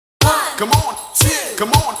Come on,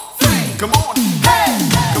 come on, come on, hey!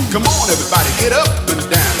 Come on, everybody, get up and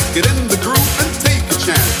dance. Get in the groove and take a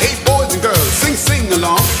chance. Hey, boys and girls, sing, sing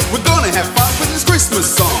along. We're gonna have fun with this Christmas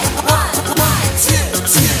song. One, two.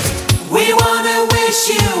 We wanna wish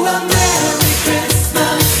you a Merry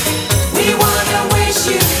Christmas. We wanna wish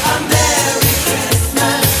you a Merry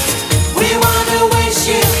Christmas. We wanna wish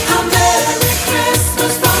you a Merry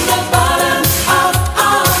Christmas from the bottom of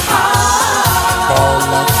our heart. All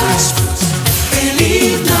our Christmas.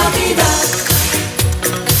 Feliz Navidad.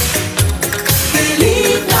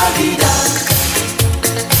 Feliz Navidad.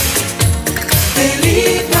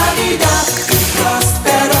 Feliz Navidad. Un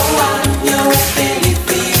prospero año de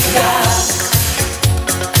felicidad.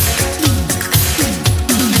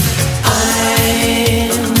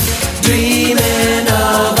 I'm dreaming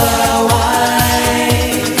of a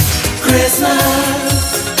white Christmas,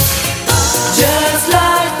 just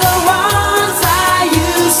like the ones I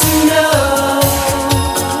used to know,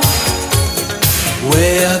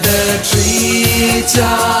 where the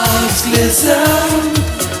treetops glisten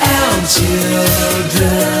and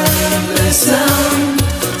children listen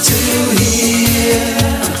to hear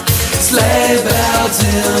sleigh bells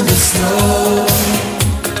in the snow,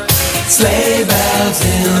 sleigh bells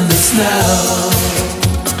in the snow.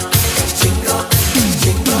 Jingle,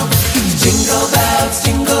 jingle, jingle bells,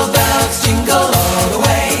 jingle all the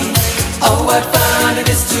way. Oh, what fun it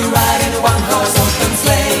is to ride in a one-horse open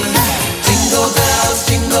sleigh. Jingle bells,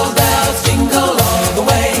 jingle all the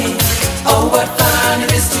way. Oh, what fun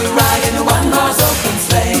it is to ride in a one-horse open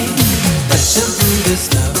sleigh. Dashing through the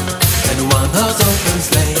snow in a one-horse open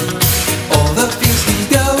sleigh. All the fields we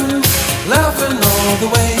go, laughing all the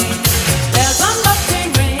way. Bells on bobtail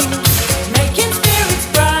ring, making spirits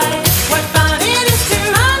bright. What fun it is to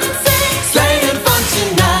run and sing, Sleighing fun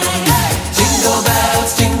tonight. Jingle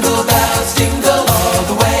bells, jingle all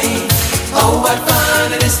the way. Oh, what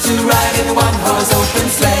fun it is to ride in a one-horse open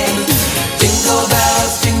sleigh. Jingle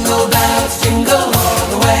bells, jingle all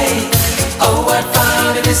the way. Oh, what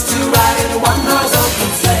fun it is to ride in a one-horse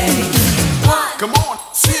open sleigh. Come on,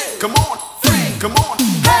 come on, come on,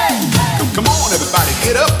 hey! Come on, everybody,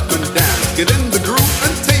 get up and dance. Get in the groove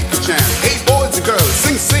and take a chance. Hey, boys and girls,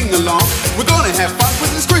 sing, sing along. We're gonna have fun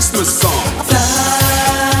with this Christmas song.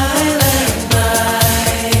 Silent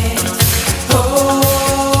night,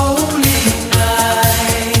 holy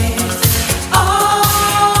night,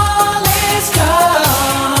 all is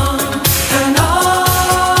calm and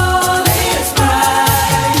all is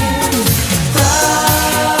bright.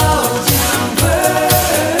 Proud young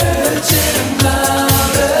virgin,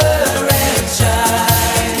 mother and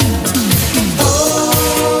child,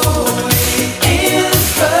 holy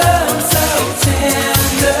infant, so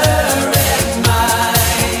tender and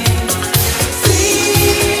mild,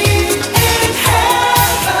 sleep in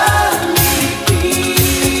heavenly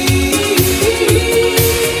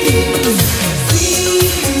peace,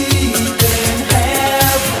 sleep in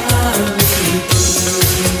heavenly peace.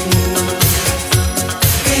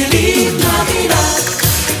 Feliz Navidad,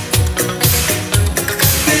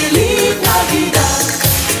 Feliz Navidad,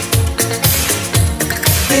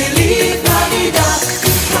 Feliz Navidad,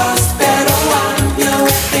 un prospero año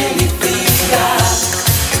de felicidad.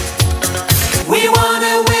 We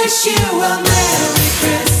wanna wish you a Merry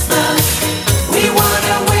Christmas. We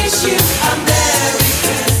wanna wish you a Merry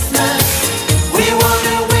Christmas. We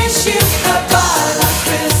wanna wish you a Bye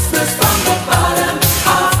Christmas from the bottom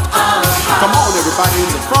of our heart. Come on, everybody in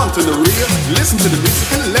the front and the rear. Listen to the music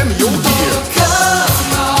and lend me your ear.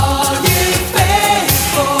 Come all ye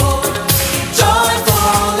faithful,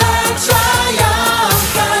 joyful and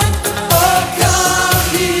triumphant. Oh come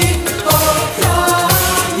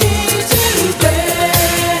ye to Bethlehem.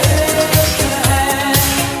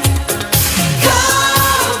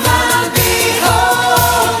 Come and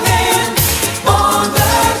behold him, born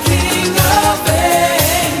the King of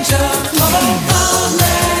angels. Oh come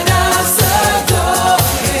let us adore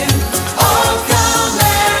him. Oh come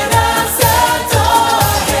let us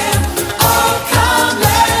adore him. Oh come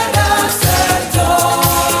let us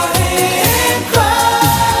adore him,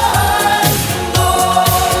 Christ the Lord.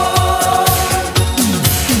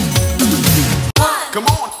 Come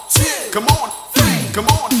on, come on, come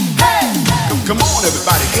on, hey! Come on,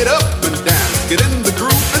 everybody, get up and dance. Get in the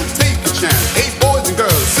groove and take a chance. Hey, boys and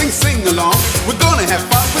girls, sing, sing along. We're gonna have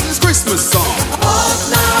fun with this Christmas song. Oh,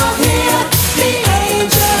 now hear the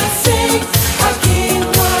angels sing, our King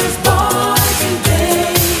was born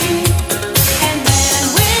today. and then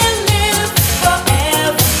we'll live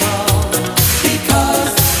forevermore.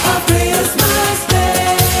 Because of Christmas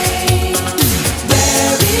Day,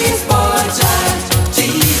 there is boy child,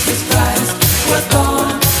 Jesus Christ was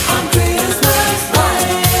born on Christmas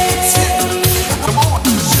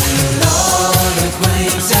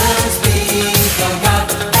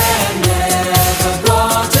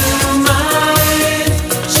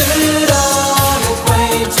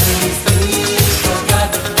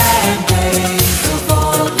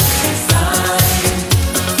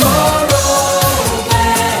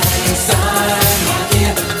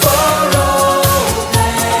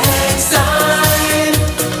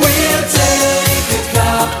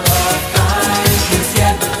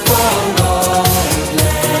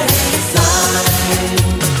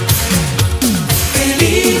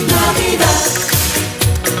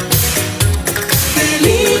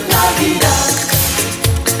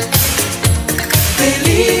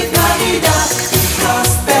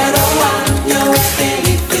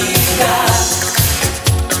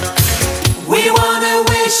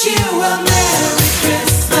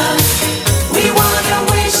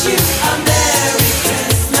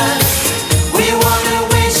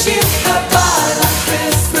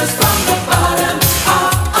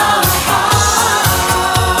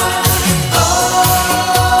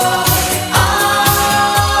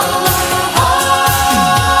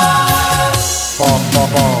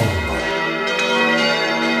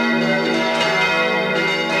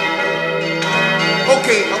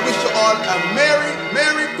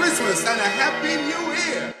Christmas and a Happy New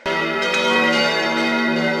Year.